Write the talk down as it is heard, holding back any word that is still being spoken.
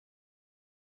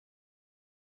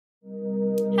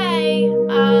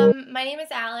Hi, my name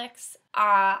is Alex.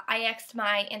 I asked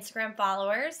my Instagram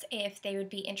followers if they would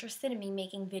be interested in me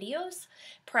making videos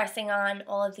pressing on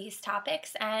all of these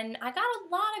topics, and I got a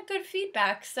lot of good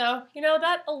feedback, so,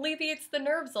 that alleviates the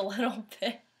nerves a little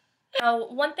bit. Now,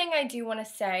 one thing I do want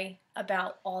to say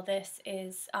about all this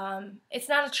is it's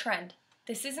not a trend.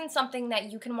 This isn't something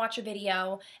that you can watch a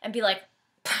video and be like,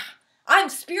 I'm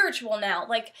spiritual now.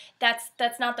 Like, that's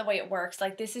not the way it works.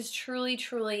 Like, this is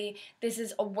truly, this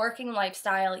is a working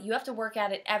lifestyle. You have to work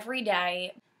at it every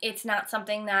day. It's not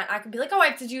something that I could be like, oh, I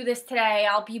have to do this today.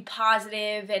 I'll be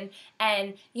positive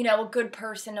and a good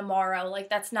person tomorrow. Like,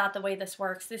 that's not the way this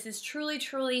works. This is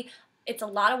truly, it's a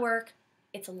lot of work.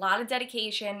 It's a lot of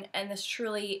dedication, and this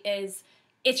truly is,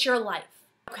 it's your life.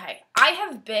 Okay, I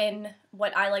have been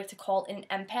what I like to call an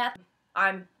empath.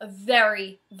 I'm a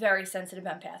very sensitive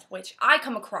empath, which I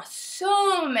come across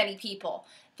so many people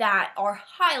that are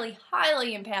highly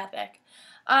empathic.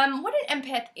 What an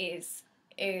empath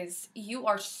is you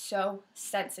are so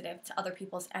sensitive to other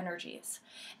people's energies.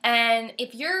 And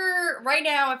if you're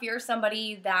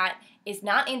somebody that is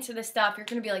not into this stuff, you're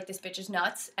going to be like, this bitch is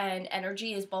nuts, and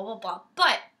energy is blah, blah, blah.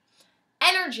 But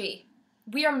energy,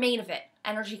 we are made of it.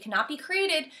 Energy cannot be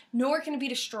created, nor can it be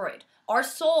destroyed. Our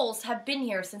souls have been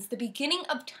here since the beginning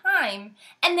of time,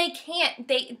 and they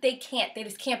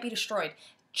just can't be destroyed.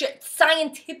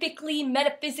 Scientifically,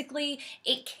 metaphysically,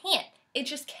 it can't. It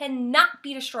just cannot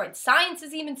be destroyed. Science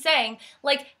is even saying,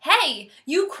 like, hey,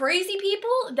 you crazy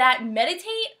people that meditate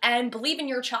and believe in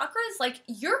your chakras, like,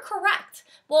 you're correct.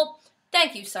 Well,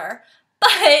 thank you, sir.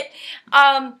 But,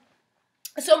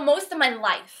 so most of my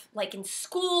life, like in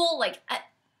school,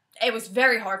 it was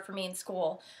very hard for me in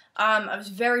school. I was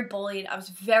very bullied, I was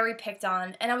very picked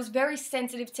on, and I was very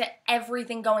sensitive to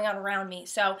everything going on around me.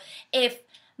 So if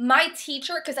my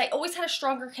teacher, because I always had a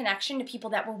stronger connection to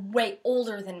people that were way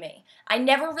older than me. I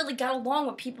never really got along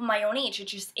with people my own age.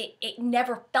 It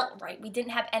never felt right. We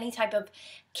didn't have any type of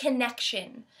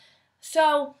connection.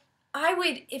 So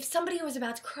if somebody was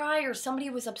about to cry or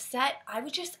somebody was upset, I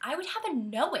would have a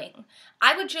knowing.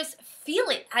 I would just feel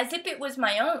it as if it was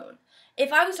my own.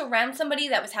 If I was around somebody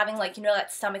that was having,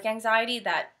 that stomach anxiety,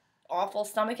 that awful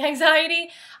stomach anxiety,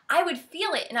 I would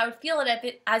feel it, and I would feel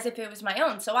it as if it was my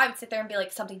own. So I would sit there and be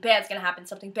like, something bad's gonna happen,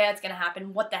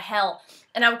 what the hell?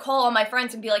 And I would call all my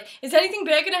friends and be like, is anything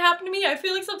bad gonna happen to me? I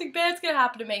feel like something bad's gonna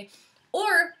happen to me.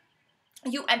 Or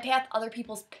you empath other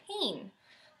people's pain.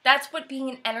 That's what being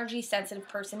an energy sensitive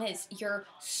person is. You're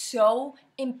so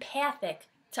empathic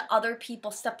to other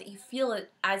people's stuff that you feel it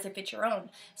as if it's your own.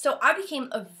 So I became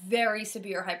a very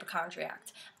severe hypochondriac.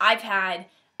 I've had,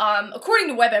 according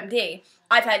to WebMD,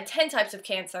 I've had 10 types of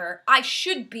cancer. I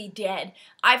should be dead.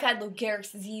 I've had Lou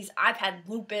Gehrig's disease. I've had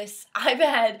lupus. I've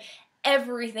had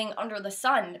everything under the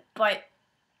sun. But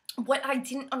what I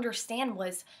didn't understand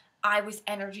was I was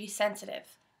energy sensitive.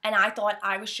 And I thought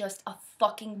I was just a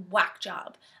fucking whack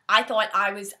job. I thought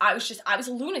I was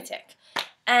a lunatic.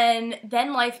 And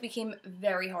then life became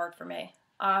very hard for me.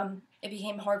 It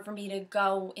became hard for me to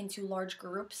go into large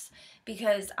groups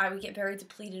because I would get very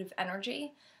depleted of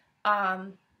energy. I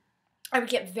would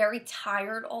get very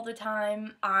tired all the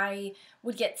time. I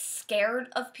would get scared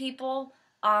of people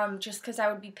just because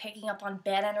I would be picking up on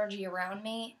bad energy around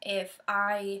me. If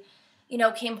I,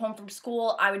 came home from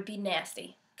school, I would be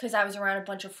nasty because I was around a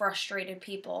bunch of frustrated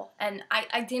people. And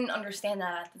I didn't understand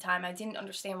that at the time. I didn't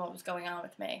understand what was going on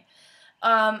with me.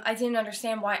 I didn't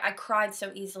understand why I cried so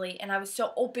easily, and I was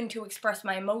so open to express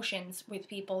my emotions with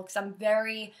people because I'm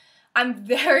very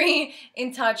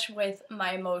in touch with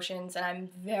my emotions, and I'm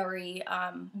very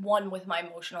one with my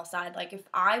emotional side. Like, if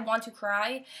I want to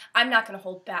cry, I'm not going to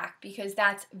hold back because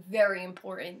that's very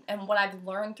important. And what I've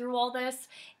learned through all this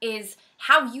is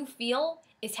how you feel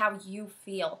is how you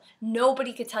feel.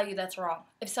 Nobody could tell you that's wrong.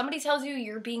 If somebody tells you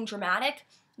you're being dramatic,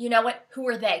 you know what? Who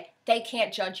are they? They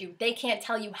can't judge you. They can't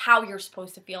tell you how you're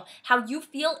supposed to feel. How you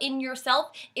feel in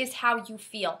yourself is how you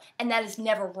feel, and that is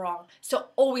never wrong. So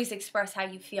always express how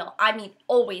you feel. I mean,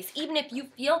 always. Even if you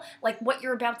feel like what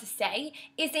you're about to say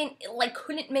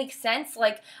couldn't make sense,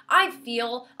 like, I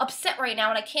feel upset right now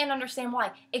and I can't understand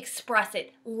why. Express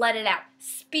it. Let it out.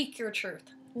 Speak your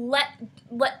truth. Let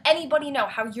anybody know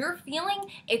how you're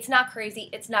feeling. It's not crazy,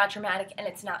 it's not dramatic, and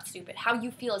it's not stupid. How you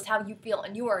feel is how you feel,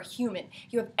 and you are a human.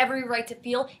 You have every right to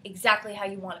feel exactly how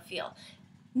you want to feel.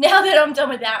 Now that I'm done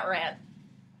with that rant,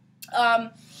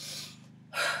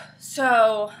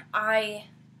 so I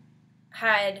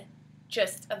had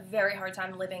just a very hard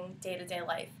time living day-to-day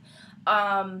life.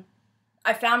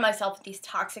 I found myself in these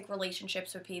toxic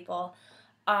relationships with people.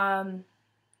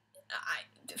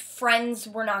 Friends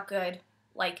were not good.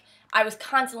 Like, I was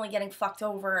constantly getting fucked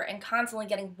over and constantly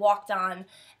getting walked on,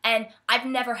 and I've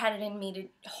never had it in me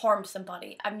to harm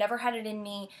somebody. I've never had it in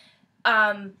me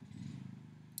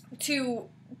to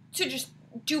just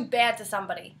do bad to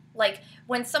somebody. Like,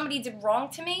 when somebody did wrong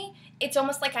to me, it's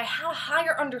almost like I had a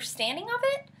higher understanding of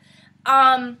it.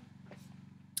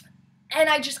 And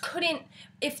I just couldn't,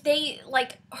 if they,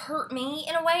 like, hurt me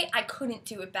in a way, I couldn't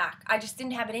do it back. I just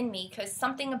didn't have it in me, because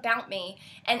something about me,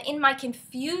 and in my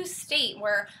confused state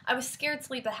where I was scared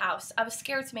to leave the house, I was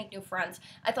scared to make new friends,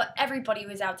 I thought everybody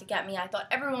was out to get me, I thought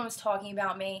everyone was talking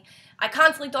about me, I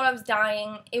constantly thought I was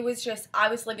dying. It was just, I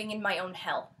was living in my own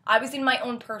hell. I was in my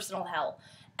own personal hell,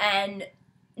 and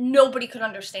nobody could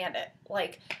understand it.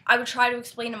 Like, I would try to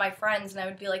explain to my friends, and I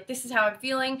would be like, this is how I'm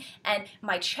feeling, and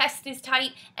my chest is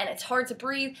tight, and it's hard to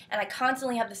breathe, and I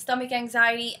constantly have the stomach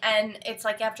anxiety, and it's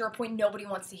like, after a point, nobody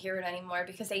wants to hear it anymore,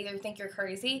 because they either think you're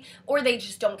crazy, or they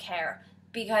just don't care,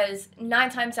 because 9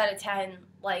 times out of 10,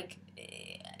 like,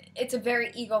 it's a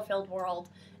very ego-filled world,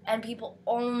 and people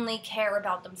only care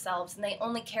about themselves, and they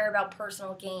only care about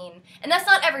personal gain, and that's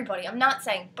not everybody, I'm not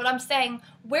saying, but I'm saying,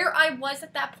 where I was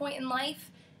at that point in life,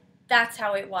 that's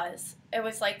how it was. It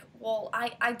was like, well,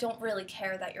 I don't really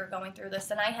care that you're going through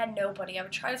this, and I had nobody. I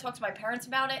would try to talk to my parents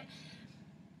about it,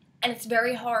 and it's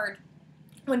very hard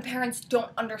when parents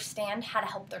don't understand how to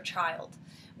help their child.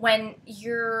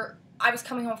 I was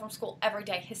coming home from school every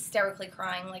day hysterically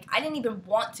crying. Like, I didn't even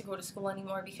want to go to school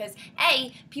anymore because,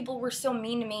 A, people were so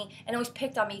mean to me and always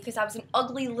picked on me because I was an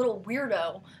ugly little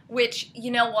weirdo, which,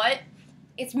 you know what?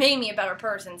 It's made me a better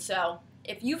person, so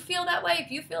if you feel that way,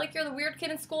 if you feel like you're the weird kid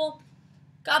in school,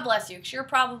 God bless you, because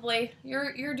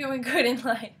you're doing good in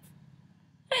life.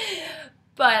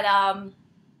 But,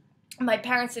 my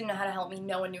parents didn't know how to help me.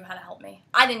 No one knew how to help me.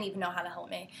 I didn't even know how to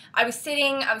help me. I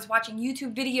was watching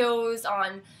YouTube videos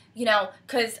on,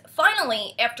 because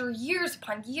finally, after years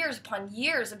upon years upon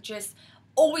years of just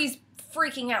always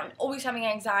freaking out and always having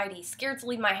anxiety, scared to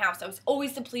leave my house, I was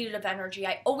always depleted of energy,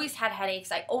 I always had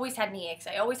headaches, I always had knee aches,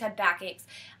 I always had back aches.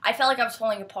 I felt like I was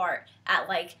falling apart at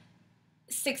like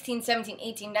 16, 17,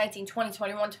 18, 19, 20,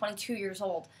 21, 22 years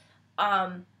old.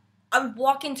 I would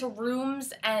walk into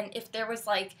rooms, and if there was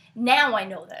like, now I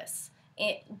know this,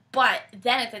 but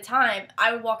then at the time,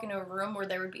 I would walk into a room where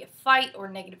there would be a fight or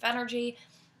negative energy,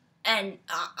 and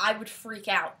I would freak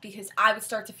out because I would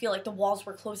start to feel like the walls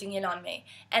were closing in on me,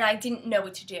 and I didn't know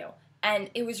what to do, and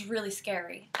it was really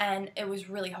scary, and it was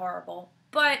really horrible.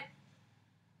 But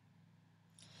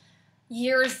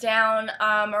years down,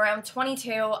 around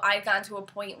 22, I got to a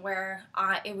point where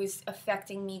it was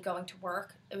affecting me going to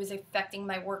work. It was affecting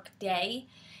my work day.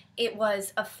 It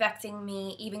was affecting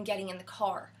me even getting in the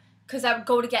car. Because I would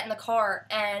go to get in the car,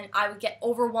 and I would get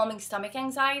overwhelming stomach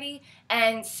anxiety,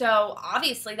 and so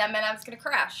obviously that meant I was going to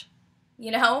crash,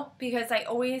 because I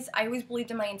always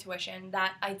believed in my intuition,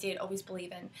 that I did always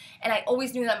believe in, and I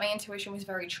always knew that my intuition was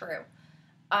very true.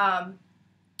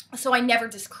 So I never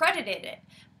discredited it.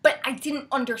 But I didn't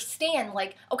understand,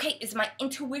 like, okay, is my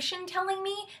intuition telling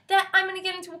me that I'm going to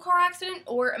get into a car accident?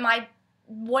 Or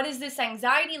what is this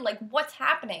anxiety? Like, what's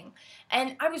happening?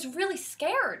 And I was really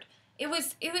scared. It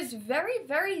was very,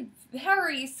 very,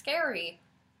 very scary.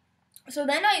 So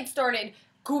then I started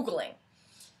Googling.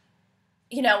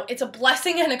 It's a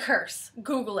blessing and a curse,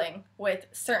 Googling with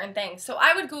certain things. So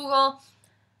I would Google,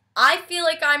 I feel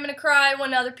like I'm going to cry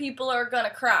when other people are going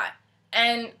to cry.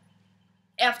 And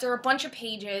after a bunch of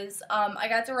pages, I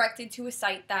got directed to a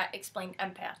site that explained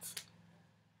empaths.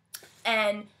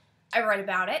 And I read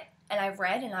about it, and I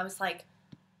read, and I was like,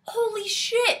 holy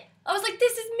shit! I was like,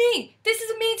 this is me! This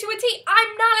is me to a T!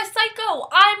 I'm not a psycho!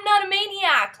 I'm not a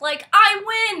maniac! Like,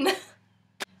 I win!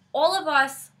 All of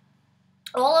us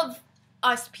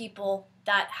people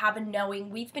that have a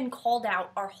knowing, we've been called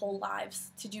out our whole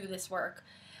lives to do this work.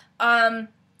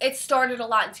 It started a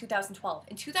lot in 2012.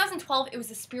 In 2012, it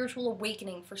was a spiritual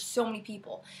awakening for so many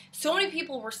people. So many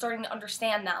people were starting to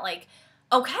understand that, like,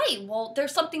 okay, well,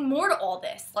 there's something more to all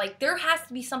this. Like, there has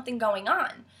to be something going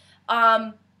on.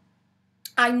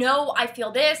 I know I feel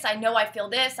this, I know I feel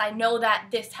this, I know that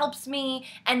this helps me,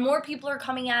 and more people are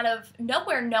coming out of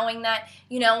nowhere knowing that,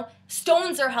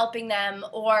 stones are helping them,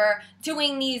 or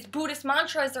doing these Buddhist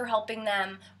mantras are helping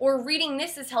them, or reading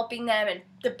this is helping them, and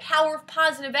the power of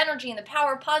positive energy, and the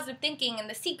power of positive thinking, and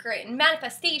the secret, and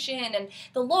manifestation, and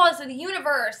the laws of the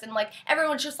universe, and, like,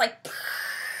 everyone's just like,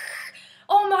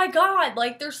 oh my god,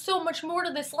 like, there's so much more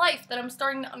to this life that I'm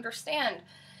starting to understand.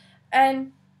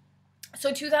 And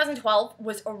so 2012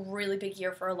 was a really big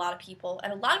year for a lot of people,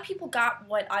 and a lot of people got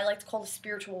what I like to call a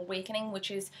spiritual awakening, which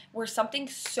is where something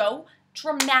so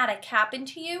dramatic happened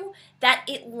to you that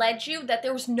it led you that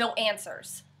there was no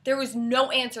answers. There was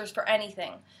no answers for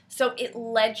anything. So it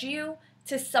led you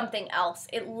to something else.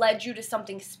 It led you to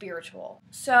something spiritual.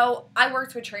 So I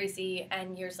worked with Tracy,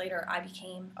 and years later I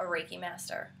became a Reiki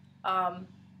master. I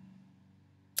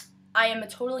am a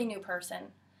totally new person.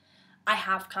 I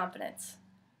have confidence.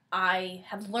 I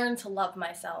have learned to love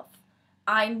myself.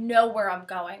 I know where I'm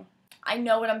going. I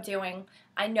know what I'm doing.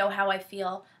 I know how I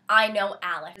feel. I know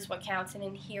Alex is what counts, and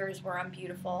in here is where I'm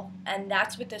beautiful. And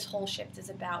that's what this whole shift is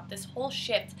about. This whole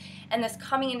shift and this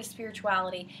coming into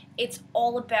spirituality, it's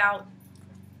all about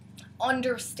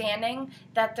understanding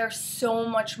that there's so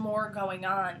much more going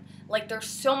on. Like, there's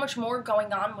so much more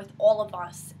going on with all of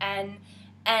us, and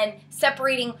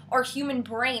separating our human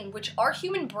brain, which our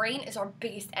human brain is our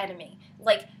biggest enemy.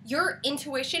 Like, your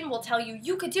intuition will tell you,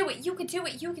 you could do it, you could do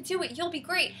it, you could do it, you'll be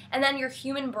great. And then your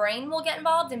human brain will get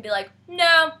involved and be like,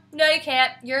 no, you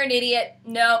can't, you're an idiot,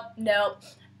 no.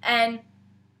 And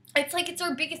it's like, it's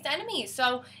our biggest enemy.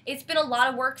 So it's been a lot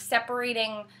of work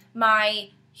separating my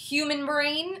human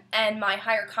brain and my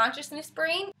higher consciousness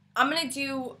brain. I'm going to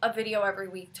do a video every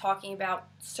week talking about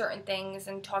certain things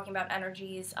and talking about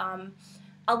energies.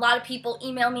 A lot of people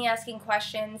email me asking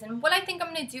questions, and what I think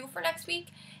I'm going to do for next week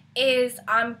is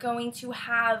I'm going to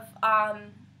have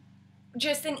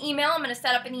just an email. I'm going to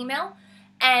set up an email,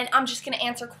 and I'm just going to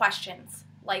answer questions,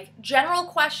 like general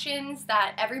questions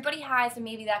that everybody has, and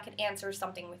maybe that could answer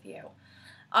something with you.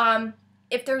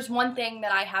 If there's one thing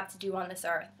that I have to do on this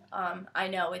earth, I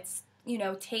know it's,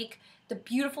 take the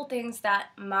beautiful things that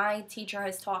my teacher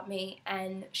has taught me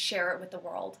and share it with the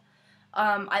world.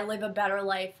 I live a better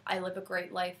life. I live a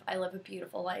great life. I live a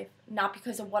beautiful life. Not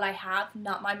because of what I have,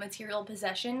 not my material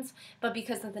possessions, but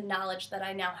because of the knowledge that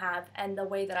I now have and the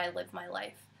way that I live my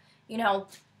life.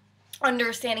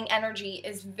 Understanding energy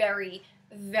is very,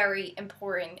 very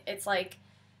important. It's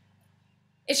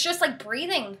just like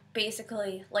breathing,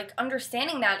 basically. Like,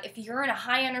 understanding that if you're in a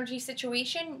high energy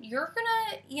situation, you're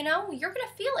gonna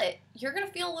feel it. You're gonna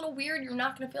feel a little weird. You're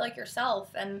not gonna feel like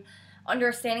yourself. And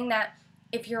understanding that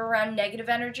if you're around negative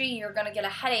energy, you're going to get a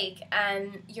headache,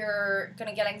 and you're going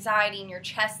to get anxiety, and your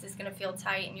chest is going to feel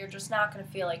tight, and you're just not going to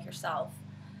feel like yourself.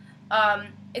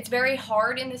 It's very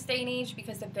hard in this day and age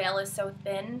because the veil is so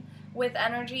thin with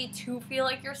energy to feel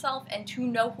like yourself and to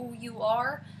know who you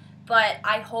are. But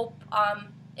I hope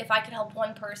if I could help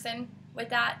one person with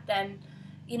that, then,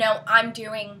 I'm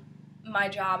doing my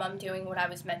job. I'm doing what I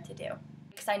was meant to do.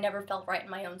 Because I never felt right in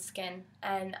my own skin,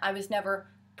 and I was never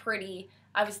pretty.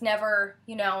 I was never,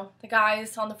 the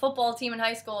guys on the football team in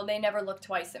high school, they never looked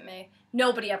twice at me.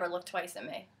 Nobody ever looked twice at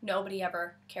me. Nobody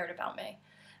ever cared about me.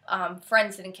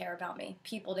 Friends didn't care about me.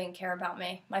 People didn't care about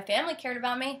me. My family cared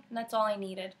about me, and that's all I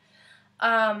needed.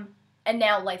 And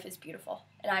now life is beautiful,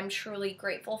 and I'm truly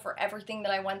grateful for everything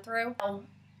that I went through.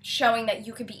 Showing that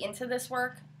you could be into this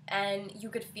work, and you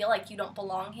could feel like you don't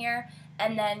belong here,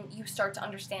 and then you start to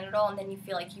understand it all, and then you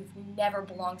feel like you've never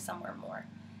belonged somewhere more.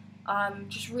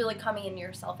 Just really coming into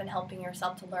yourself and helping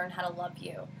yourself to learn how to love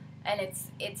you. And it's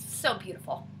so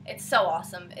beautiful. It's so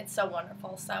awesome. It's so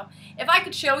wonderful. So if I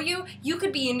could show you, you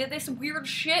could be into this weird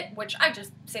shit, which I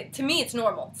just say, to me, it's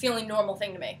normal. It's the only normal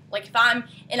thing to me. Like, if I'm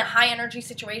in a high energy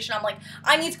situation, I'm like,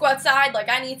 I need to go outside, like,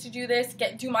 I need to do this,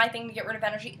 do my thing to get rid of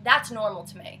energy. That's normal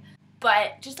to me.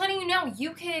 But just letting you know, you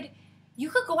could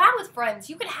go out with friends.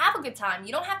 You could have a good time.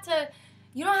 You don't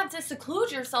have to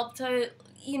seclude yourself to,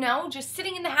 just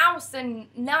sitting in the house and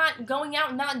not going out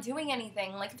and not doing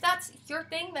anything. Like, if that's your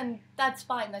thing, then that's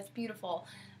fine. That's beautiful.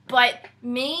 But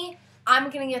me, I'm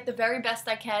going to get the very best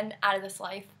I can out of this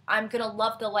life. I'm going to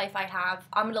love the life I have.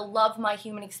 I'm going to love my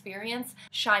human experience,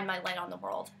 shine my light on the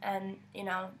world. And,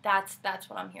 that's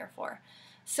what I'm here for.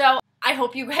 So I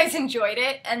hope you guys enjoyed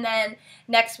it. And then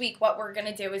next week, what we're going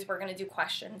to do is we're going to do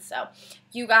questions. So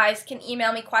you guys can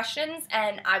email me questions,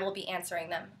 and I will be answering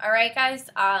them. All right, guys?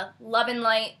 Love and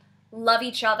light. Love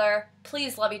each other.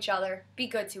 Please love each other. Be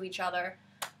good to each other.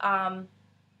 Have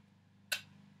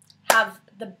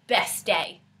the best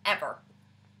day ever.